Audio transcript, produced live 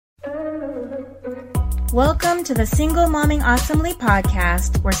Welcome to the Single Momming Awesomely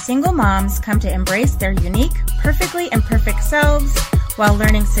podcast, where single moms come to embrace their unique, perfectly imperfect selves while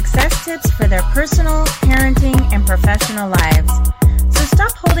learning success tips for their personal, parenting, and professional lives. So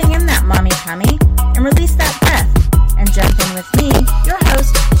stop holding in that mommy tummy and release that breath and jump in with me, your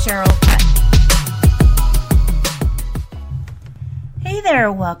host, Cheryl Cutt. Hey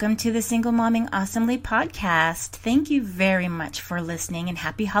there, welcome to the Single Momming Awesomely podcast. Thank you very much for listening and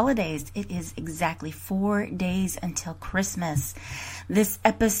happy holidays. It is exactly 4 days until Christmas. This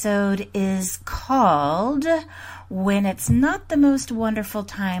episode is called When It's Not the Most Wonderful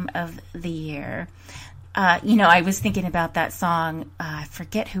Time of the Year. I was thinking about that song. I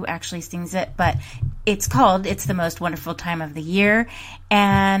forget who actually sings it, but it's called It's the Most Wonderful Time of the Year.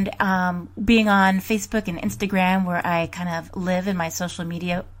 And being on Facebook and Instagram, where I kind of live in my social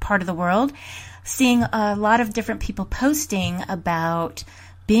media part of the world, seeing a lot of different people posting about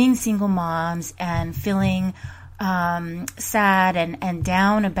being single moms and feeling sad and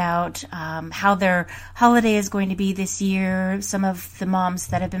down about how their holiday is going to be this year. Some of the moms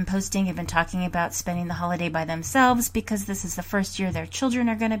that have been posting have been talking about spending the holiday by themselves because this is the first year their children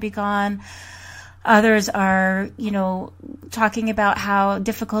are going to be gone. Others are, talking about how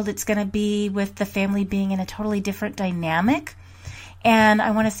difficult it's going to be with the family being in a totally different dynamic. And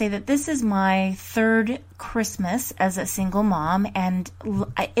I want to say that this is my third Christmas as a single mom, and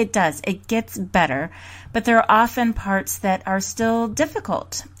it gets better, but there are often parts that are still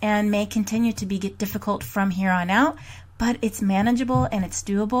difficult and may continue to be difficult from here on out, but it's manageable and it's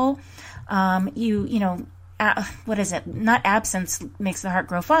doable. What is it? Not absence makes the heart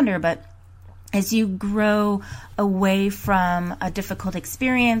grow fonder, but as you grow away from a difficult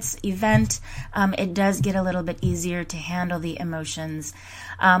event, it does get a little bit easier to handle the emotions.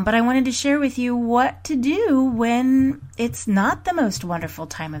 But I wanted to share with you what to do when it's not the most wonderful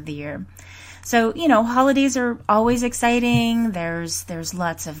time of the year. So, holidays are always exciting. There's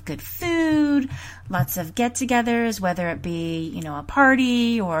lots of good food, lots of get-togethers, whether it be, a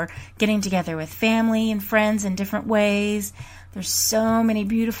party or getting together with family and friends in different ways. There's so many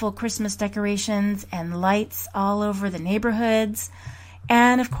beautiful Christmas decorations and lights all over the neighborhoods.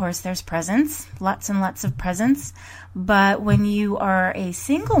 And of course, there's presents, lots and lots of presents. But when you are a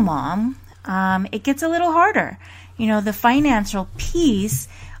single mom, it gets a little harder. The financial piece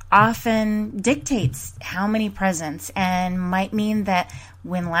often dictates how many presents, and might mean that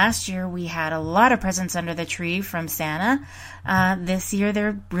when last year we had a lot of presents under the tree from Santa, this year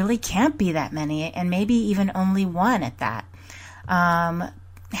there really can't be that many, and maybe even only one at that.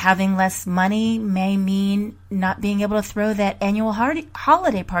 Having less money may mean not being able to throw that annual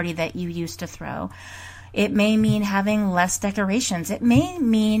holiday party that you used to throw. It may mean having less decorations. It may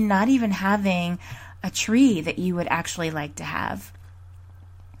mean not even having a tree that you would actually like to have.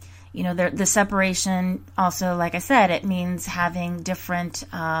 The separation also, like I said, it means having different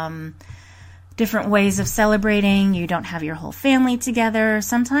ways of celebrating. You don't have your whole family together.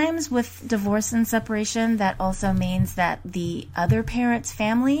 Sometimes with divorce and separation, that also means that the other parent's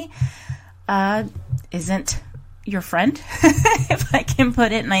family isn't your friend, if I can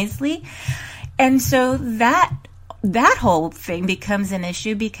put it nicely. And so that whole thing becomes an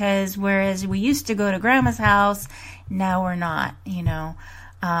issue, because whereas we used to go to grandma's house, now we're not,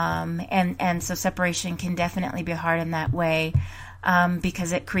 and so separation can definitely be hard in that way.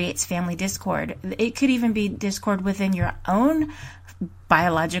 Because it creates family discord. It could even be discord within your own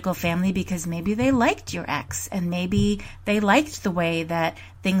biological family, because maybe they liked your ex and maybe they liked the way that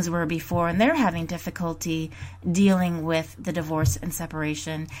things were before, and they're having difficulty dealing with the divorce and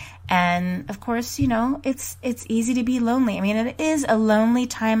separation. And of course, it's easy to be lonely. I mean, it is a lonely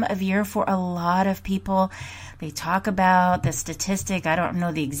time of year for a lot of people. They talk about the statistic, I don't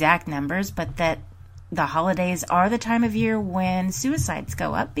know the exact numbers, but that the holidays are the time of year when suicides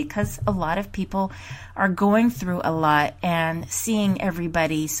go up, because a lot of people are going through a lot, and seeing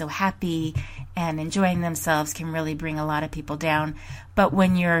everybody so happy and enjoying themselves can really bring a lot of people down. But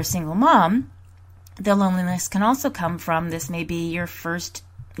when you're a single mom, the loneliness can also come from this may be your first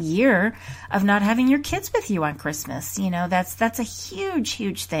year of not having your kids with you on Christmas. That's a huge,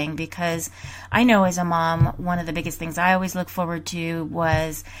 huge thing, because I know as a mom, one of the biggest things I always look forward to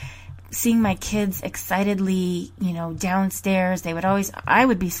was seeing my kids excitedly, downstairs. I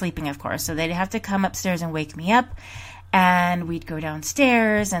would be sleeping, of course, so they'd have to come upstairs and wake me up, and we'd go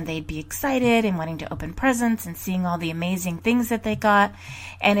downstairs and they'd be excited and wanting to open presents and seeing all the amazing things that they got.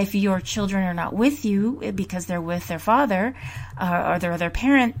 And if your children are not with you because they're with their father or their other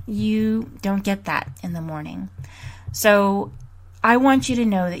parent, you don't get that in the morning. So I want you to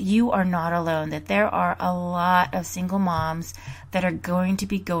know that you are not alone, that there are a lot of single moms that are going to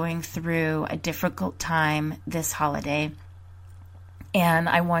be going through a difficult time this holiday. And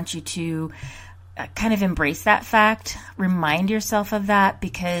I want you to kind of embrace that fact, remind yourself of that,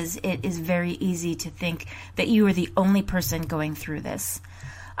 because it is very easy to think that you are the only person going through this.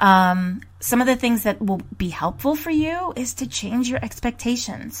 Some of the things that will be helpful for you is to change your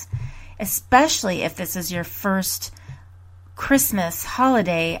expectations, especially if this is your first Christmas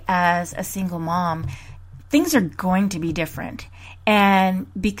holiday as a single mom. Things are going to be different. And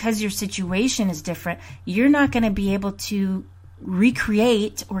because your situation is different, you're not going to be able to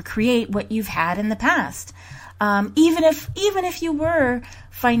recreate or create what you've had in the past. Even if you were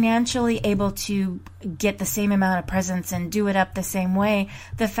financially able to get the same amount of presents and do it up the same way,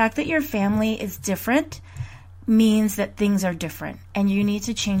 the fact that your family is different means that things are different, and you need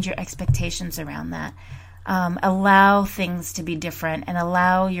to change your expectations around that. Allow things to be different and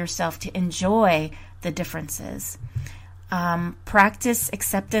allow yourself to enjoy the differences. Practice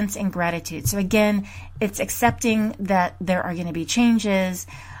acceptance and gratitude. So again, it's accepting that there are going to be changes,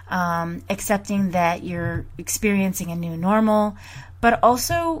 accepting that you're experiencing a new normal, but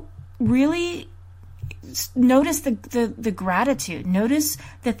also really notice the gratitude. Notice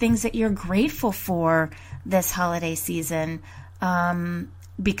the things that you're grateful for this holiday season,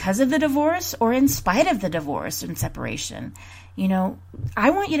 because of the divorce or in spite of the divorce and separation. You know, I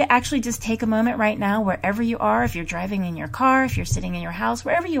want you to actually just take a moment right now, wherever you are, if you're driving in your car, if you're sitting in your house,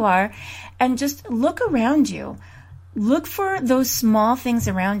 wherever you are, and just look around you. Look for those small things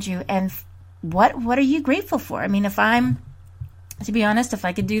around you, and what are you grateful for? I mean, to be honest, if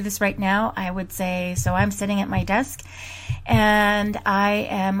I could do this right now, I would say, so I'm sitting at my desk and I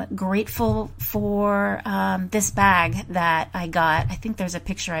am grateful for this bag that I got. I think there's a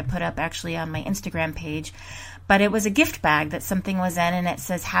picture I put up actually on my Instagram page, but it was a gift bag that something was in, and it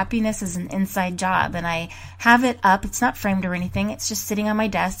says happiness is an inside job. And I have it up. It's not framed or anything. It's just sitting on my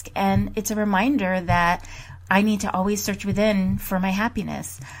desk, and it's a reminder that I need to always search within for my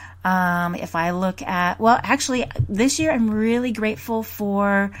happiness. If I look at, well, actually, this year I'm really grateful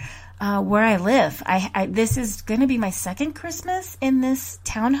for where I live. This is going to be my second Christmas in this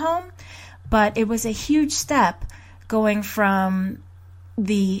townhome, but it was a huge step going from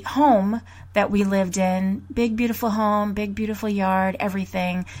the home that we lived in, big, beautiful home, big, beautiful yard,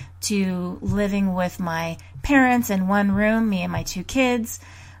 everything, to living with my parents in one room, me and my two kids,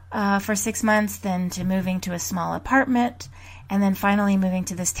 for 6 months, then to moving to a small apartment, and then finally moving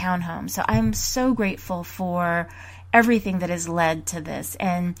to this townhome. So I'm so grateful for everything that has led to this,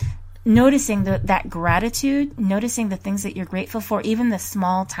 and noticing that gratitude, noticing the things that you're grateful for, even the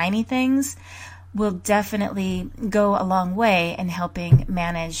small, tiny things, will definitely go a long way in helping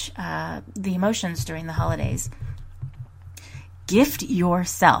manage the emotions during the holidays. Gift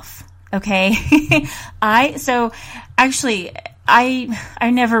yourself, okay? I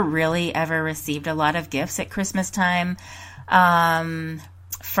never really ever received a lot of gifts at Christmas time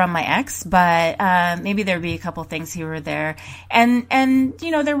from my ex, but maybe there'd be a couple things here or there. And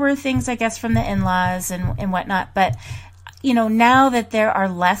you know, there were things, I guess, from the in-laws and whatnot. But, you know, now that there are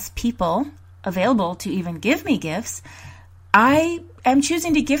less people available to even give me gifts, I am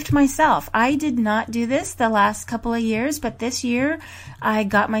choosing to gift myself. I did not do this the last couple of years, but this year I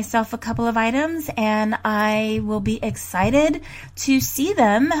got myself a couple of items, and I will be excited to see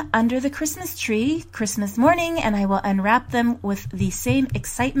them under the Christmas tree Christmas morning, and I will unwrap them with the same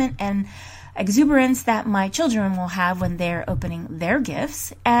excitement and exuberance that my children will have when they're opening their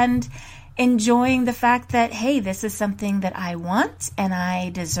gifts, and enjoying the fact that, hey, this is something that I want and I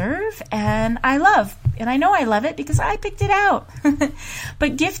deserve and I love. And I know I love it because I picked it out.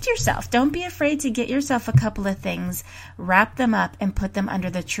 But gift yourself. Don't be afraid to get yourself a couple of things, wrap them up, and put them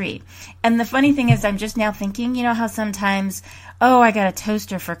under the tree. And the funny thing is, I'm just now thinking, you know how sometimes, oh, I got a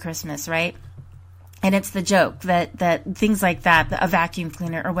toaster for Christmas, right? And it's the joke that things like that, a vacuum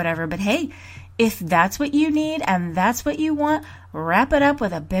cleaner or whatever. But hey, if that's what you need and that's what you want, wrap it up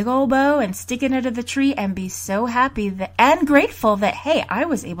with a big old bow and stick it under the tree, and be so happy and grateful that, hey, I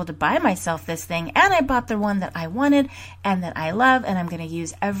was able to buy myself this thing, and I bought the one that I wanted and that I love, and I'm going to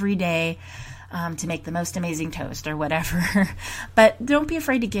use every day to make the most amazing toast or whatever. But don't be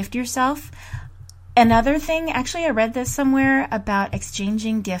afraid to gift yourself. Another thing, actually, I read this somewhere about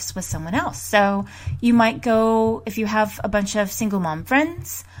exchanging gifts with someone else. So you might go, if you have a bunch of single mom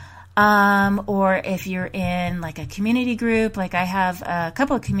friends, or if you're in like a community group, like I have a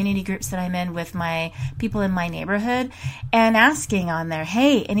couple of community groups that I'm in with my people in my neighborhood, and asking on there,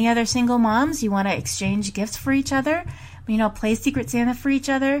 hey, any other single moms, you want to exchange gifts for each other? I play Secret Santa for each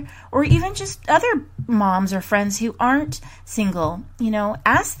other, or even just other moms or friends who aren't single.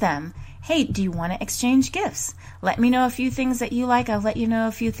 Ask them, hey, do you want to exchange gifts? Let me know a few things that you like. I'll let you know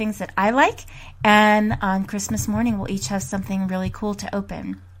a few things that I like. And on Christmas morning, we'll each have something really cool to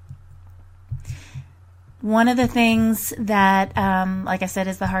open. One of the things that, like I said,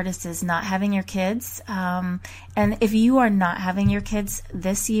 is the hardest is not having your kids. And if you are not having your kids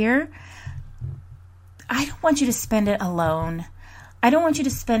this year, I don't want you to spend it alone. I don't want you to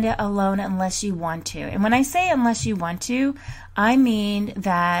spend it alone unless you want to. And when I say unless you want to, I mean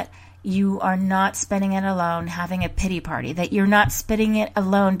that you are not spending it alone having a pity party, that you're not spending it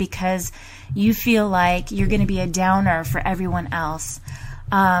alone because you feel like you're going to be a downer for everyone else.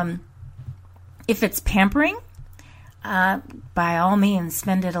 If it's pampering, by all means,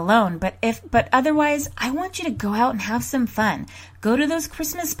 spend it alone. But otherwise, I want you to go out and have some fun. Go to those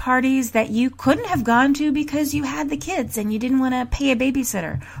Christmas parties that you couldn't have gone to because you had the kids and you didn't want to pay a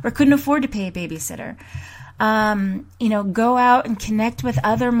babysitter or couldn't afford to pay a babysitter. Go out and connect with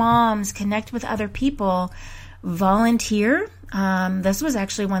other moms, connect with other people, volunteer. This was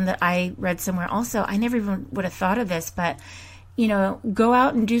actually one that I read somewhere also. I never even would have thought of this, but go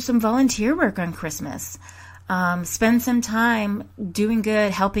out and do some volunteer work on Christmas. Spend some time doing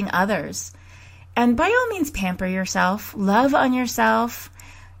good, helping others. And by all means, pamper yourself, love on yourself,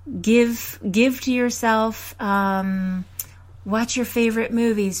 give to yourself, watch your favorite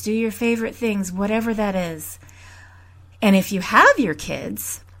movies, do your favorite things, whatever that is. And if you have your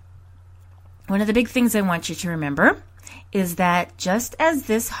kids, one of the big things I want you to remember is that just as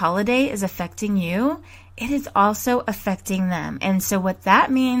this holiday is affecting you, it is also affecting them. And so what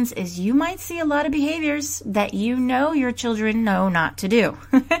that means is you might see a lot of behaviors that your children know not to do.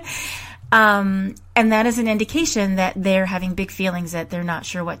 And that is an indication that they're having big feelings that they're not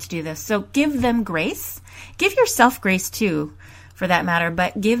sure what to do this. So give them grace. Give yourself grace too, for that matter,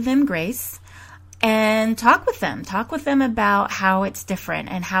 but give them grace and talk with them. Talk with them about how it's different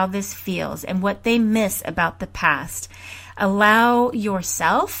and how this feels and what they miss about the past. Allow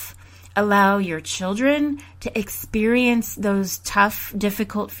yourself, allow your children to experience those tough,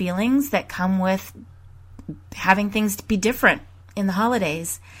 difficult feelings that come with having things be different in the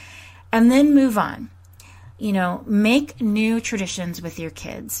holidays, and then move on. Make new traditions with your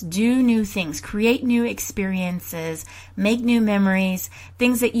kids. Do new things. Create new experiences. Make new memories.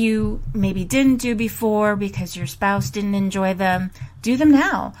 Things that you maybe didn't do before because your spouse didn't enjoy them. Do them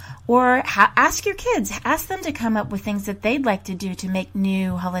now. Or ask your kids. Ask them to come up with things that they'd like to do to make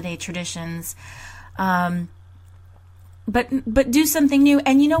new holiday traditions. But do something new.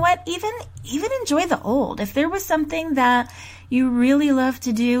 And you know what? Even enjoy the old. If there was something that you really loved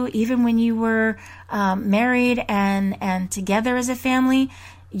to do, even when you were married and together as a family,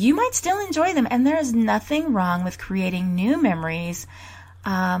 you might still enjoy them. And there is nothing wrong with creating new memories,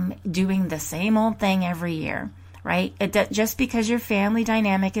 doing the same old thing every year, right? Just because your family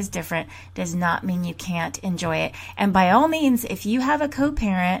dynamic is different does not mean you can't enjoy it. And by all means, if you have a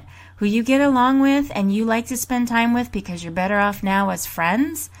co-parent who you get along with and you like to spend time with because you're better off now as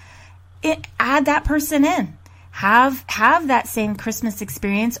friends, add that person in. Have that same Christmas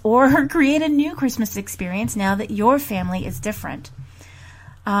experience or create a new Christmas experience now that your family is different.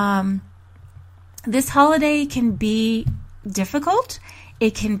 This holiday can be difficult.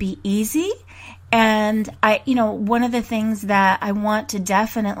 It can be easy. And one of the things that I want to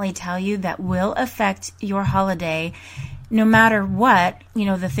definitely tell you that will affect your holiday, no matter what,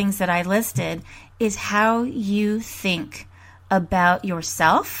 the things that I listed, is how you think about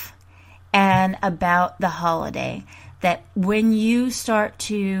yourself and about the holiday. That when you start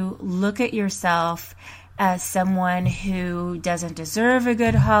to look at yourself as someone who doesn't deserve a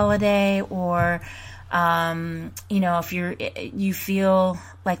good holiday, or if you feel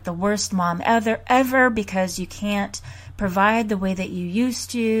like the worst mom ever because you can't provide the way that you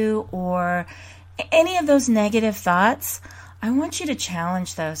used to, or any of those negative thoughts, I want you to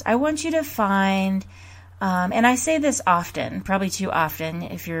challenge those. I want you to find, and I say this often, probably too often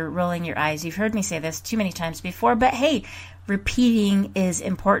if you're rolling your eyes. You've heard me say this too many times before, but hey, repeating is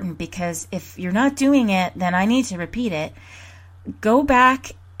important, because if you're not doing it, then I need to repeat it. Go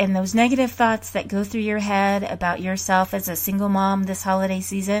back, and those negative thoughts that go through your head about yourself as a single mom this holiday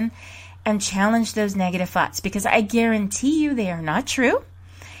season, and challenge those negative thoughts, because I guarantee you they are not true.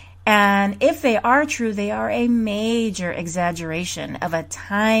 And if they are true, they are a major exaggeration of a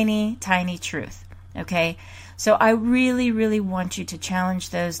tiny, tiny truth. Okay? So I really, really want you to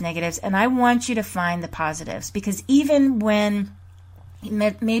challenge those negatives, and I want you to find the positives, because even when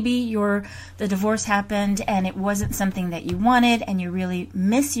Maybe the divorce happened and it wasn't something that you wanted, and you really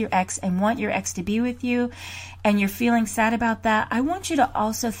miss your ex and want your ex to be with you, and you're feeling sad about that. I want you to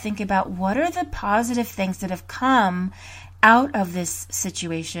also think about what are the positive things that have come out of this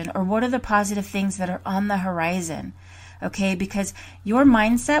situation, or what are the positive things that are on the horizon. Okay, because your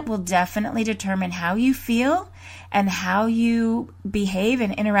mindset will definitely determine how you feel and how you behave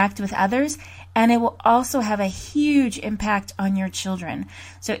and interact with others. And it will also have a huge impact on your children.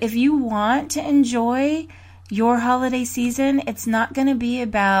 So if you want to enjoy your holiday season, it's not going to be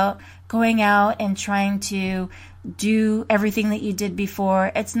about going out and trying to do everything that you did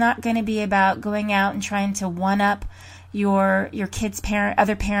before. It's not going to be about going out and trying to one-up your kid's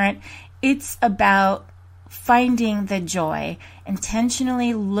other parent. It's about finding the joy,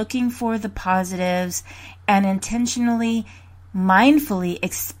 intentionally looking for the positives, and intentionally, mindfully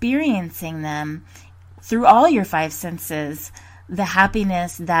experiencing them through all your five senses, the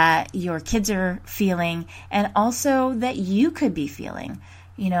happiness that your kids are feeling and also that you could be feeling.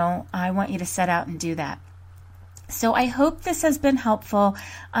 I want you to set out and do that. So I hope this has been helpful.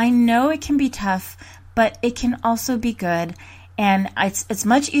 I know it can be tough, but it can also be good. And it's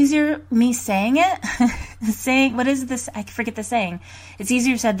much easier me saying it, what is this? I forget the saying. It's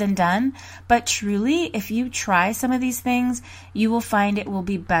easier said than done. But truly, if you try some of these things, you will find it will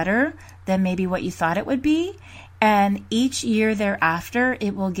be better than maybe what you thought it would be. And each year thereafter,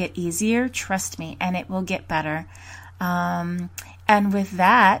 it will get easier. Trust me, and it will get better. And with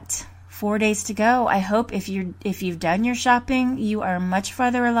that, 4 days to go. I hope if you've done your shopping, you are much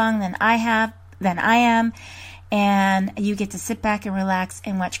farther along than I am. And you get to sit back and relax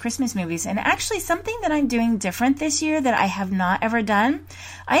and watch Christmas movies. And actually, something that I'm doing different this year that I have not ever done,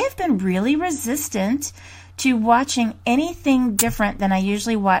 I have been really resistant to watching anything different than I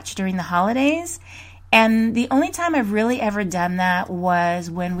usually watch during the holidays. And the only time I've really ever done that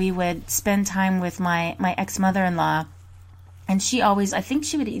was when we would spend time with my ex-mother-in-law. And I think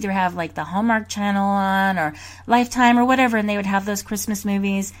she would either have like the Hallmark Channel on or Lifetime or whatever, and they would have those Christmas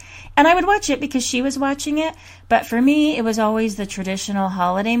movies. And I would watch it because she was watching it. But for me, it was always the traditional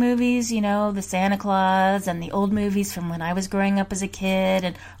holiday movies, the Santa Claus and the old movies from when I was growing up as a kid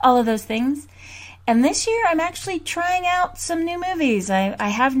and all of those things. And this year, I'm actually trying out some new movies. I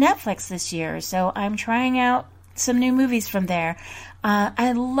have Netflix this year, so I'm trying out some new movies from there.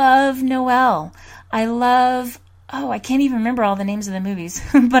 I love Noelle. I can't even remember all the names of the movies,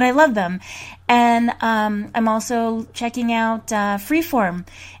 but I love them. And I'm also checking out Freeform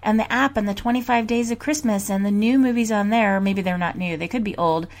and the app and the 25 Days of Christmas and the new movies on there. Maybe they're not new. They could be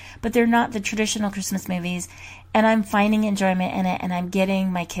old, but they're not the traditional Christmas movies. And I'm finding enjoyment in it, and I'm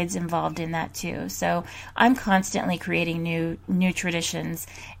getting my kids involved in that too. So I'm constantly creating new traditions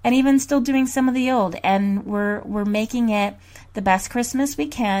and even still doing some of the old. And we're making it the best Christmas we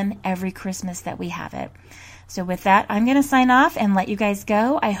can every Christmas that we have it. So with that, I'm going to sign off and let you guys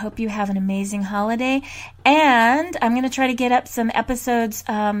go. I hope you have an amazing holiday. And I'm going to try to get up some episodes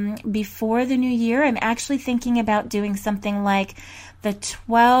before the new year. I'm actually thinking about doing something like the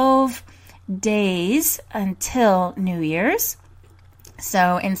 12 days until New Year's.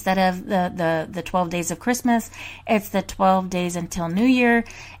 So instead of the 12 days of Christmas, it's the 12 days until New Year.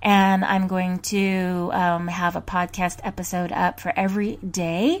 And I'm going to have a podcast episode up for every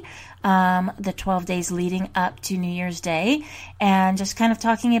day, the 12 days leading up to New Year's Day, and just kind of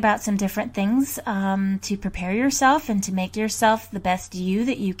talking about some different things to prepare yourself and to make yourself the best you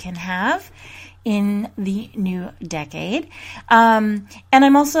that you can have in the new decade. And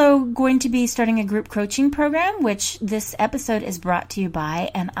I'm also going to be starting a group coaching program, which this episode is brought to you by,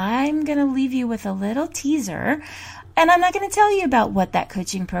 and I'm going to leave you with a little teaser. And I'm not going to tell you about what that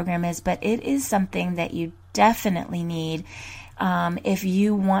coaching program is, but it is something that you definitely need if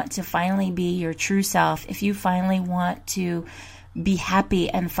you want to finally be your true self, if you finally want to be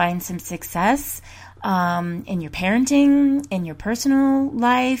happy and find some success in your parenting, in your personal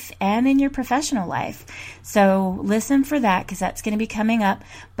life, and in your professional life. So listen for that, because that's going to be coming up.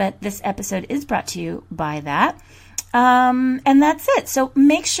 But this episode is brought to you by that. And that's it. So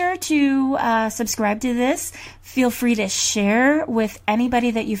make sure to subscribe to this. Feel free to share with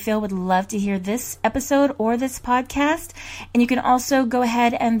anybody that you feel would love to hear this episode or this podcast. And you can also go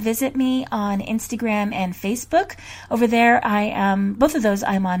ahead and visit me on Instagram and Facebook. Over there, both of those,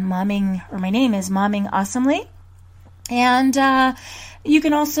 I'm on Momming, or my name is Momming Awesomely. And you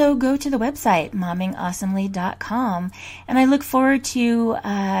can also go to the website, mommingawesomely.com. And I look forward to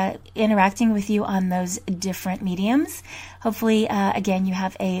interacting with you on those different mediums. Hopefully, again, you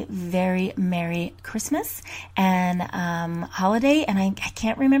have a very Merry Christmas and holiday. And I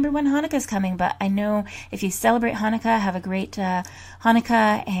can't remember when Hanukkah is coming, but I know if you celebrate Hanukkah, have a great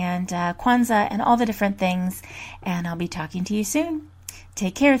Hanukkah and Kwanzaa and all the different things. And I'll be talking to you soon.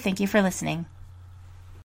 Take care. Thank you for listening.